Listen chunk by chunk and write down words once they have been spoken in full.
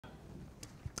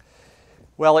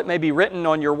Well, it may be written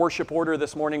on your worship order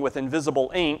this morning with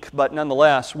invisible ink, but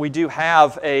nonetheless, we do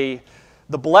have the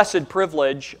blessed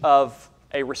privilege of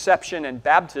a reception and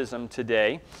baptism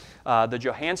today. The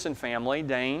Johannsson family,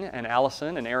 Dane and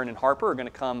Allison and Aaron and Harper, are going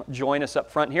to come join us up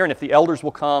front here, and if the elders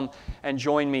will come and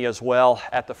join me as well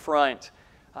at the front.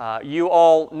 You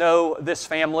all know this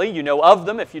family. You know of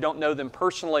them. If you don't know them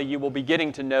personally, you will be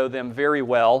getting to know them very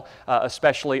well,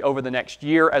 especially over the next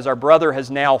year, as our brother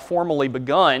has now formally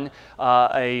begun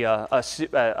a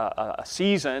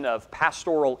season of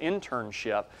pastoral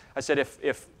internship. I said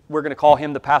if we're going to call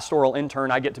him the pastoral intern,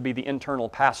 I get to be the internal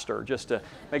pastor, just to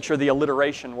make sure the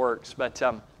alliteration works. But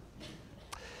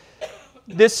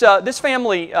this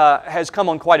family has come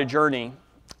on quite a journey,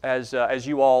 as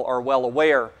you all are well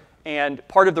aware. And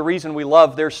part of the reason we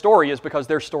love their story is because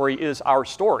their story is our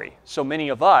story. So many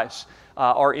of us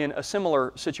are in a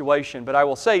similar situation. But I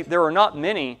will say there are not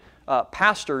many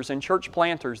pastors and church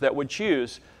planters that would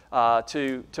choose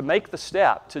to make the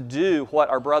step to do what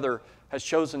our brother has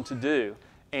chosen to do.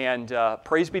 And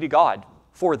praise be to God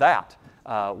for that.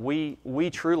 We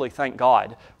truly thank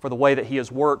God for the way that He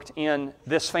has worked in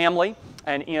this family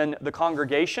and in the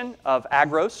congregation of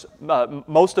Agros.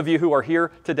 Most of you who are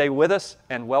here today with us,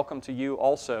 and welcome to you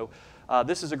also.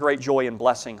 This is a great joy and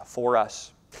blessing for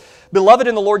us. Beloved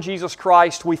in the Lord Jesus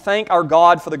Christ, we thank our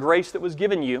God for the grace that was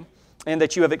given you, and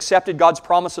that you have accepted God's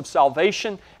promise of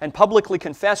salvation and publicly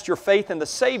confessed your faith in the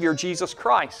Savior, Jesus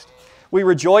Christ. We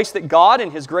rejoice that God,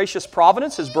 in His gracious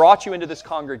providence, has brought you into this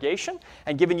congregation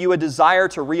and given you a desire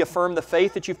to reaffirm the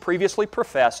faith that you've previously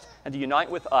professed and to unite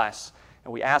with us.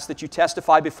 And we ask that you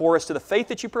testify before us to the faith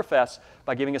that you profess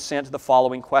by giving assent to the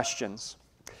following questions.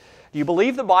 Do you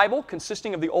believe the Bible,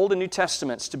 consisting of the Old and New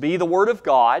Testaments, to be the Word of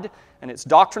God, and its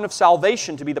doctrine of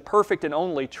salvation to be the perfect and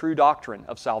only true doctrine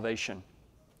of salvation?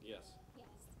 Yes.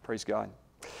 Praise God.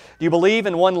 Do you believe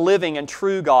in one living and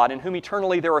true God, in whom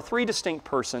eternally there are three distinct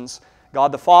persons,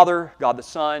 God the Father, God the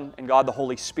Son, and God the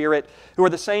Holy Spirit, who are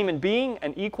the same in being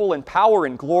and equal in power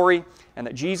and glory, and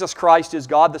that Jesus Christ is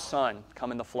God the Son,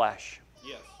 come in the flesh?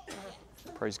 Yes.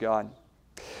 Praise God.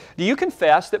 Do you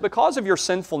confess that because of your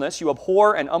sinfulness you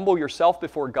abhor and humble yourself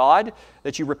before God,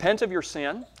 that you repent of your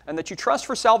sin, and that you trust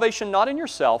for salvation not in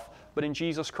yourself, but in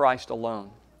Jesus Christ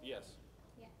alone? Yes.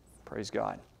 Praise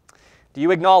God. Do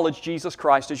you acknowledge Jesus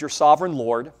Christ as your sovereign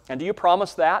Lord? And do you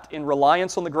promise that, in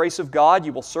reliance on the grace of God,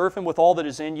 you will serve Him with all that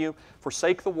is in you,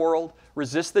 forsake the world,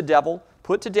 resist the devil,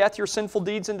 put to death your sinful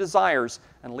deeds and desires,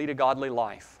 and lead a godly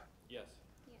life? Yes.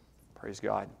 Praise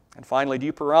God. And finally, do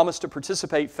you promise to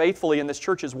participate faithfully in this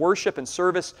church's worship and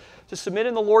service, to submit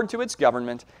in the Lord to its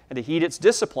government, and to heed its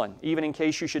discipline, even in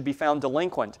case you should be found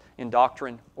delinquent in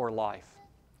doctrine or life?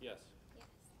 Yes.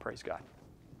 Praise God.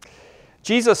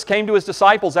 Jesus came to His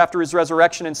disciples after His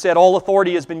resurrection and said, "All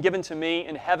authority has been given to me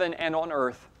in heaven and on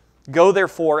earth. Go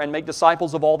therefore and make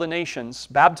disciples of all the nations,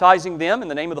 baptizing them in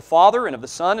the name of the Father and of the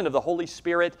Son and of the Holy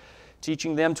Spirit,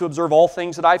 teaching them to observe all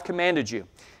things that I have commanded you.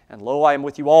 And lo, I am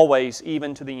with you always,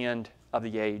 even to the end of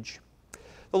the age."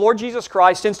 The Lord Jesus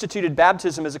Christ instituted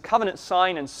baptism as a covenant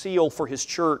sign and seal for His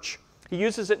church. He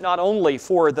uses it not only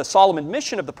for the solemn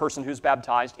admission of the person who's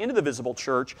baptized into the visible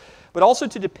church, but also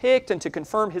to depict and to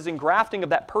confirm His engrafting of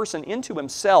that person into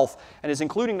Himself, and is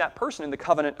including that person in the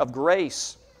covenant of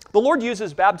grace. The Lord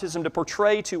uses baptism to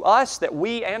portray to us that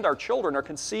we and our children are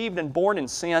conceived and born in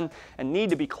sin and need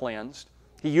to be cleansed.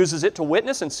 He uses it to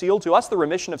witness and seal to us the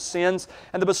remission of sins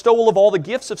and the bestowal of all the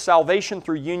gifts of salvation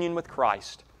through union with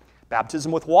Christ.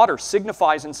 Baptism with water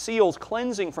signifies and seals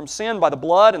cleansing from sin by the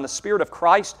blood and the Spirit of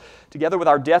Christ, together with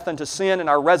our death unto sin and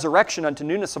our resurrection unto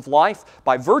newness of life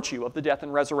by virtue of the death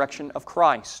and resurrection of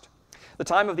Christ. The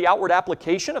time of the outward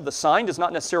application of the sign does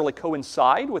not necessarily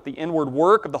coincide with the inward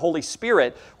work of the Holy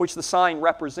Spirit, which the sign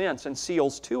represents and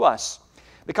seals to us.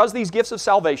 Because these gifts of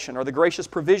salvation are the gracious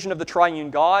provision of the triune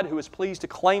God, who is pleased to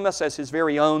claim us as His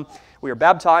very own, we are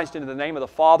baptized into the name of the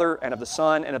Father and of the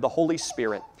Son and of the Holy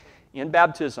Spirit. In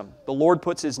baptism, the Lord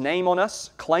puts His name on us,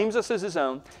 claims us as His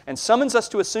own, and summons us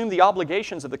to assume the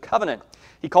obligations of the covenant.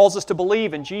 He calls us to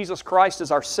believe in Jesus Christ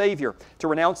as our Savior, to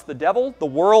renounce the devil, the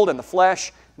world, and the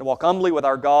flesh, and to walk humbly with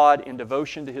our God in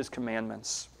devotion to His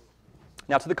commandments.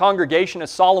 Now, to the congregation,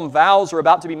 as solemn vows are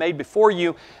about to be made before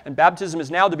you, and baptism is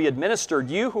now to be administered,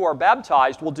 you who are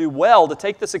baptized will do well to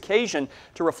take this occasion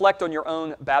to reflect on your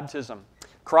own baptism.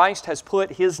 Christ has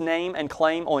put His name and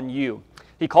claim on you.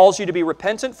 He calls you to be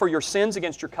repentant for your sins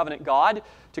against your covenant God,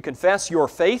 to confess your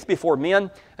faith before men,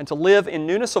 and to live in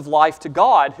newness of life to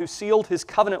God, who sealed His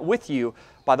covenant with you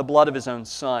by the blood of His own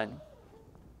Son.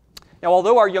 Now,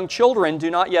 although our young children do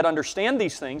not yet understand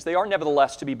these things, they are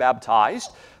nevertheless to be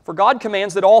baptized. 1 For God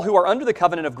commands that all who are under the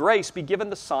covenant of grace be given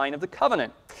the sign of the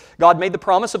covenant. God made the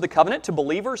promise of the covenant to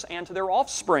believers and to their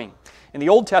offspring. In the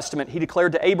Old Testament, He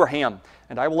declared to Abraham,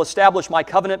 "And I will establish my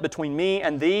covenant between me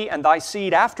and thee and thy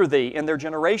seed after thee in their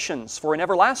generations, for an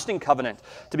everlasting covenant,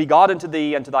 to be God unto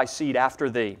thee and to thy seed after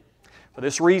thee." For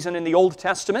this reason, in the Old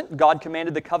Testament, God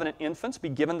commanded the covenant infants be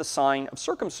given the sign of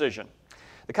circumcision.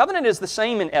 The covenant is the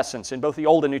same in essence in both the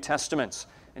Old and New Testaments.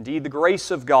 Indeed, the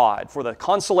grace of God for the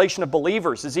consolation of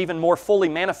believers is even more fully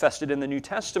manifested in the New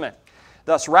Testament.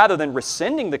 Thus, rather than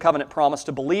rescinding the covenant promise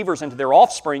to believers and to their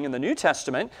offspring in the New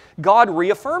Testament, God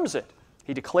reaffirms it.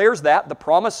 He declares that the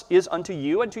promise is unto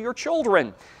you and to your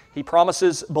children. He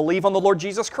promises, "Believe on the Lord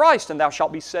Jesus Christ, and thou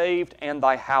shalt be saved, and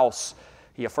thy house."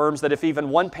 He affirms that if even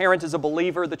one parent is a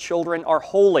believer, the children are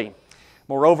holy.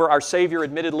 Moreover, our Savior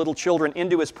admitted little children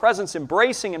into His presence,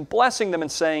 embracing and blessing them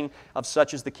and saying, "Of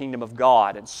such is the kingdom of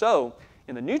God." And so,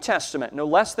 in the New Testament, no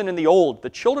less than in the Old, the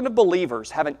children of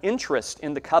believers have an interest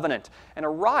in the covenant and a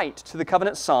right to the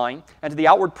covenant sign and to the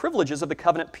outward privileges of the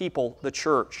covenant people, the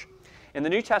church. In the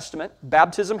New Testament,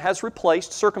 baptism has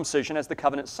replaced circumcision as the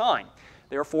covenant sign.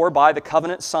 Therefore, by the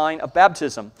covenant sign of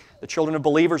baptism, the children of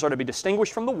believers are to be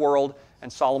distinguished from the world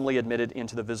and solemnly admitted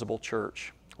into the visible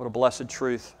church. What a blessed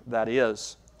truth that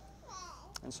is.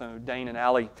 And so, Dane and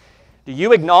Allie, do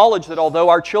you acknowledge that although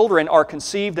our children are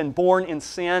conceived and born in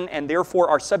sin and therefore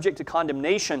are subject to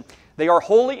condemnation, they are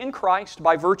holy in Christ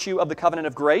by virtue of the covenant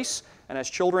of grace, and as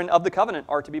children of the covenant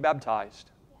are to be baptized?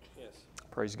 Yes.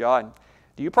 Praise God.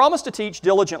 Do you promise to teach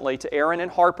diligently to Aaron and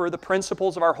Harper the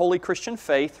principles of our holy Christian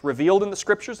faith revealed in the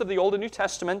Scriptures of the Old and New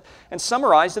Testament and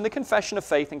summarized in the Confession of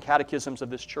Faith and Catechisms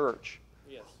of this church?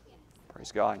 Yes.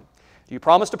 Praise God. Do you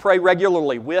promise to pray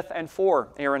regularly with and for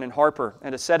Aaron and Harper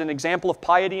and to set an example of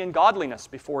piety and godliness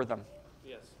before them?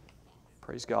 Yes.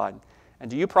 Praise God. And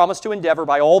do you promise to endeavor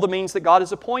by all the means that God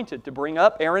has appointed to bring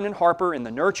up Aaron and Harper in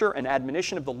the nurture and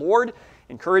admonition of the Lord,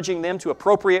 encouraging them to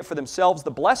appropriate for themselves the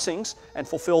blessings and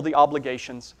fulfill the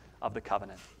obligations of the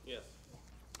covenant? Yes.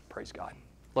 Praise God.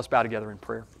 Let's bow together in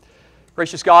prayer.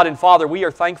 Gracious God and Father, we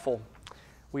are thankful.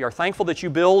 We are thankful that you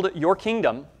build your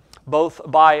kingdom both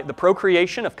by the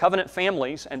procreation of covenant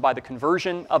families and by the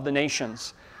conversion of the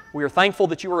nations. We are thankful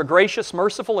that you are a gracious,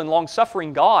 merciful, and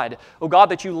long-suffering God. O God,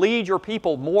 that you lead your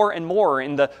people more and more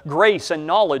in the grace and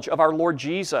knowledge of our Lord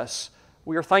Jesus.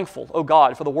 We are thankful, O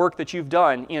God, for the work that you've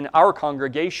done in our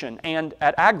congregation and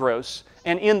at Agros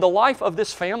and in the life of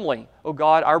this family, O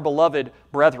God, our beloved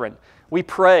brethren. We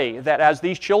pray that as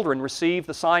these children receive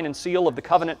the sign and seal of the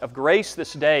covenant of grace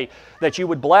this day, that you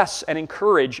would bless and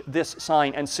encourage this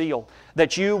sign and seal,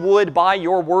 that you would, by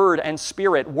your word and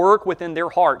spirit, work within their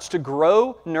hearts to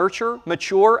grow, nurture,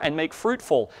 mature, and make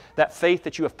fruitful that faith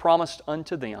that you have promised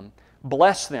unto them.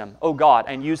 Bless them, O God,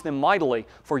 and use them mightily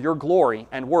for your glory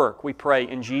and work. We pray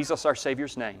in Jesus our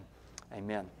Savior's name.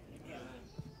 Amen.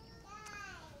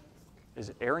 Is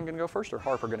it Aaron going to go first or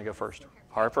Harper going to go first?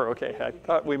 Harper, okay. I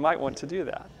thought we might want to do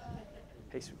that.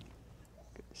 Hey, sweet.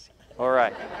 Good to see you. All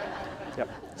right. Yep,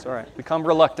 it's all right. We come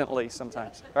reluctantly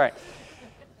sometimes. All right.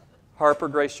 Harper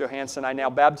Grace Johannsson, I now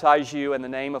baptize you in the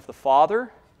name of the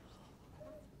Father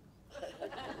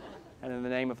and in the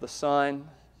name of the Son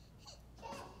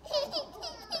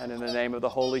and in the name of the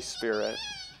Holy Spirit.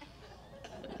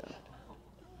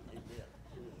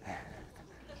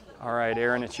 All right,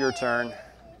 Aaron, it's your turn.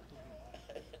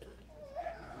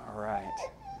 All right.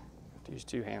 Use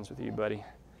two hands with you, buddy.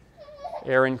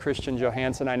 Aaron Christian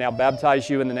Johannsson, I now baptize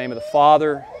you in the name of the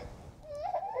Father,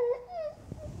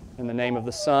 in the name of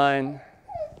the Son,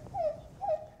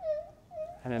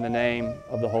 and in the name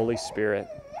of the Holy Spirit.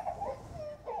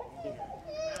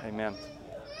 Amen.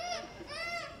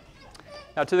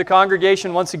 Now to the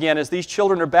congregation, once again, as these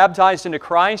children are baptized into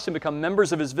Christ and become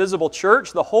members of His visible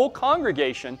church, the whole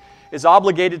congregation is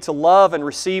obligated to love and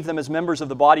receive them as members of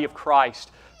the body of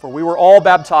Christ. For we were all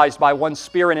baptized by one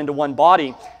Spirit into one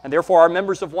body, and therefore are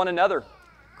members of one another.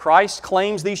 Christ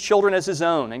claims these children as His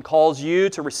own and calls you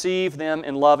to receive them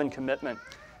in love and commitment.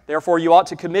 Therefore, you ought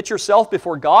to commit yourself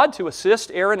before God to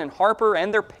assist Aaron and Harper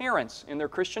and their parents in their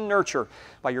Christian nurture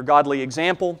by your godly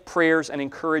example, prayers, and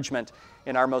encouragement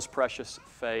in our most precious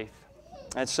faith.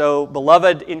 And so,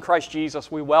 beloved in Christ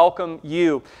Jesus, we welcome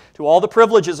you to all the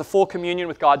privileges of full communion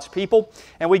with God's people.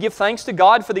 And we give thanks to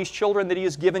God for these children that He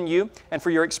has given you and for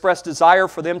your expressed desire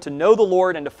for them to know the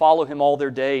Lord and to follow Him all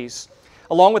their days.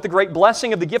 Along with the great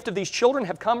blessing of the gift of these children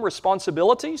have come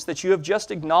responsibilities that you have just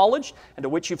acknowledged and to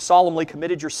which you've solemnly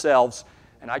committed yourselves.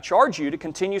 And I charge you to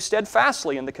continue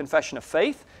steadfastly in the confession of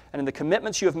faith and in the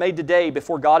commitments you have made today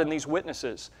before God and these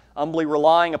witnesses, humbly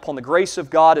relying upon the grace of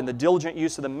God and the diligent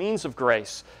use of the means of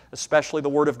grace, especially the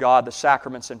Word of God, the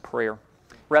sacraments, and prayer.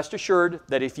 rest assured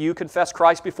that if you confess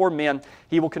Christ before men,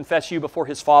 He will confess you before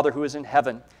His Father who is in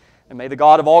heaven. And may the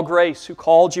God of all grace, who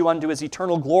called you unto His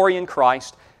eternal glory in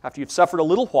Christ, after you've suffered a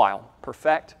little while,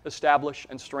 perfect, establish,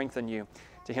 and strengthen you.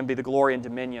 To Him be the glory and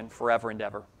dominion forever and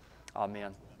ever.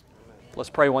 Amen. Let's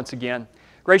pray once again.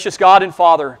 Gracious God and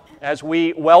Father, as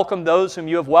we welcome those whom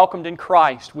You have welcomed in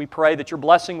Christ, we pray that Your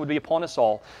blessing would be upon us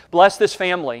all. Bless this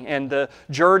family and the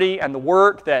journey and the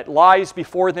work that lies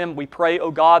before them. We pray, O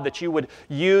God, that You would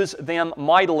use them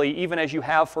mightily, even as You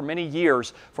have for many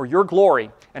years, for Your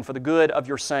glory and for the good of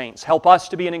Your saints. Help us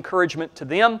to be an encouragement to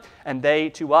them and they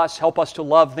to us. Help us to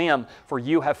love them, for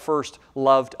You have first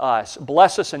loved us.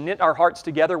 Bless us and knit our hearts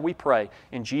together, we pray.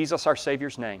 In Jesus our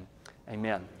Savior's name,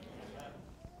 amen.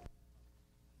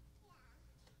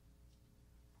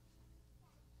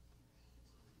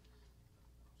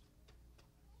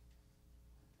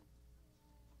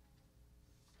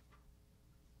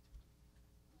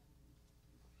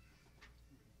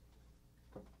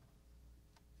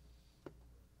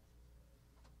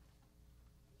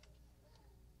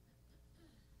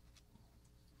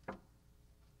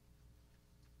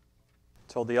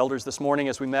 Told the elders this morning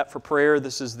as we met for prayer,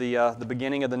 this is the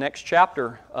beginning of the next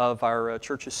chapter of our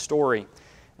church's story.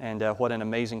 And what an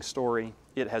amazing story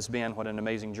it has been. What an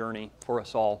amazing journey for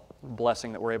us all.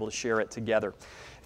 Blessing that we're able to share it together.